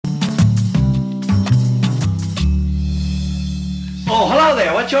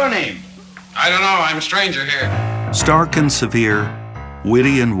What's your name? I don't know. I'm a stranger here. Stark and severe,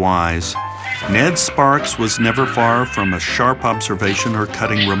 witty and wise, Ned Sparks was never far from a sharp observation or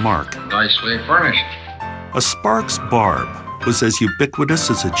cutting remark. Nicely furnished. A Sparks barb was as ubiquitous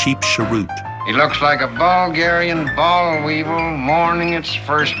as a cheap cheroot. He looks like a Bulgarian ball weevil mourning its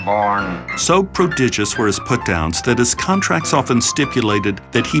firstborn. So prodigious were his put-downs that his contracts often stipulated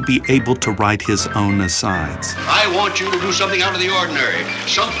that he be able to write his own asides. I want you to do something out of the ordinary,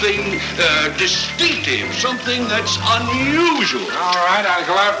 something distinctive, something that's unusual. All right, I'll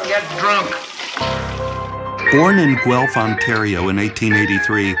go out and get drunk. Born in Guelph, Ontario in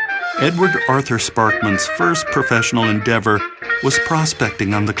 1883, Edward Arthur Sparkman's first professional endeavor was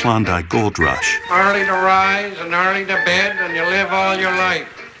prospecting on the Klondike Gold Rush. Early to rise and early to bed, and you live all your life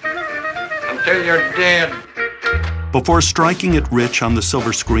until you're dead. Before striking it rich on the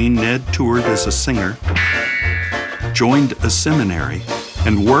silver screen, Ned toured as a singer, joined a seminary,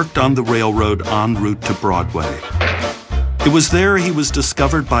 and worked on the railroad en route to Broadway. It was there he was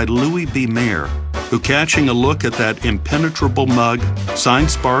discovered by Louis B. Mayer, who, catching a look at that impenetrable mug,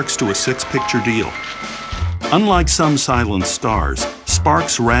 signed Sparks to a 6-picture deal. Unlike some silent stars,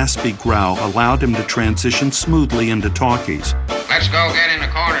 Sparks' raspy growl allowed him to transition smoothly into talkies. Let's go get in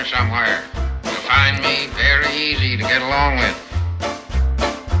a corner somewhere. You'll find me very easy to get along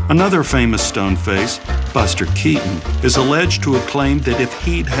with. Another famous stone face, Buster Keaton, is alleged to have claimed that if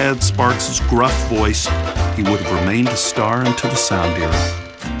he'd had Sparks' gruff voice, he would have remained a star until the sound era.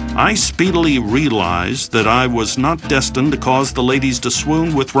 I speedily realized that I was not destined to cause the ladies to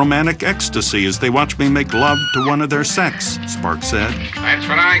swoon with romantic ecstasy as they watched me make love to one of their sex, Sparks said. That's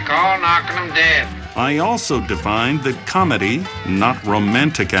what I call knocking them dead. I also divined that comedy, not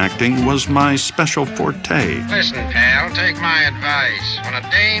romantic acting, was my special forte. Listen, pal, take my advice. When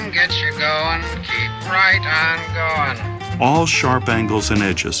a dame gets you going, keep right on going. All sharp angles and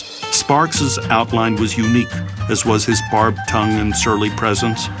edges, Sparks' outline was unique, as was his barbed tongue and surly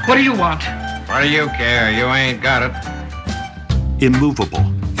presence. What do you want? What do you care? You ain't got it. Immovable,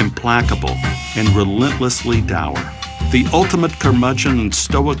 implacable, and relentlessly dour. The ultimate curmudgeon and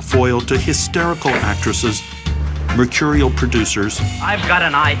stoic foil to hysterical actresses, mercurial producers, I've got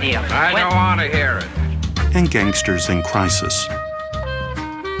an idea. I don't want to hear it. and gangsters in crisis.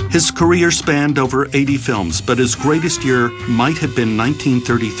 His career spanned over 80 films, but his greatest year might have been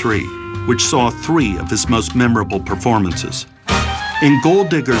 1933, which saw 3 of his most memorable performances. In Gold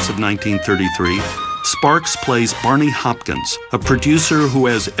Diggers of 1933, Sparks plays Barney Hopkins, a producer who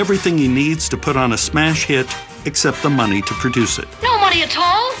has everything he needs to put on a smash hit except the money to produce it. No money at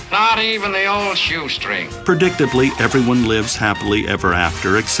all? Not even the old shoestring. Predictably, everyone lives happily ever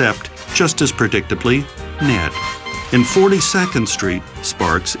after, except, just as predictably, Ned. In 42nd Street,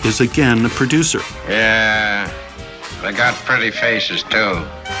 Sparks is again a producer. Yeah, they got pretty faces, too.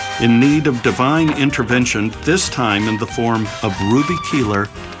 In need of divine intervention, this time in the form of Ruby Keeler,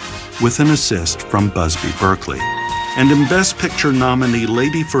 with an assist from Busby Berkeley. And in Best Picture nominee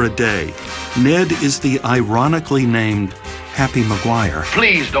Lady for a Day, Ned is the ironically named Happy Maguire.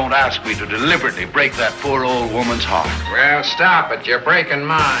 Please don't ask me to deliberately break that poor old woman's heart. Well, stop it. You're breaking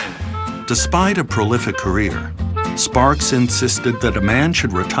mine. Despite a prolific career, Sparks insisted that a man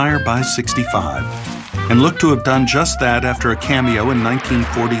should retire by 65, and looked to have done just that after a cameo in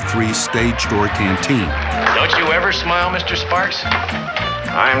 1943's stage door Canteen. Don't you ever smile, Mr. Sparks?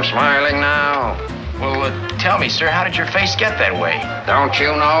 I'm smiling now. Well, tell me, sir, how did your face get that way? Don't you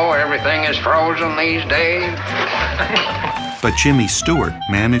know everything is frozen these days? But Jimmy Stewart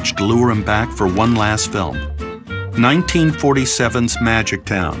managed to lure him back for one last film, 1947's Magic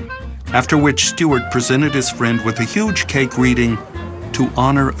Town, after which Stewart presented his friend with a huge cake reading, "To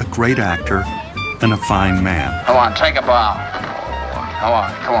honor a great actor and a fine man." Come on, take a bow.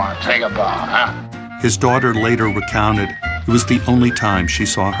 Come on, take a bow, huh? His daughter later recounted it was the only time she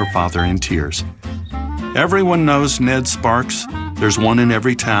saw her father in tears. Everyone knows Ned Sparks. There's one in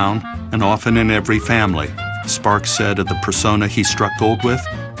every town and often in every family, Sparks said of the persona he struck gold with.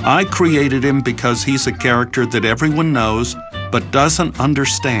 I created him because he's a character that everyone knows but doesn't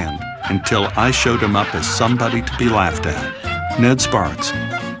understand until I showed him up as somebody to be laughed at. Ned Sparks,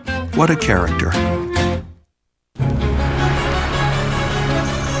 what a character.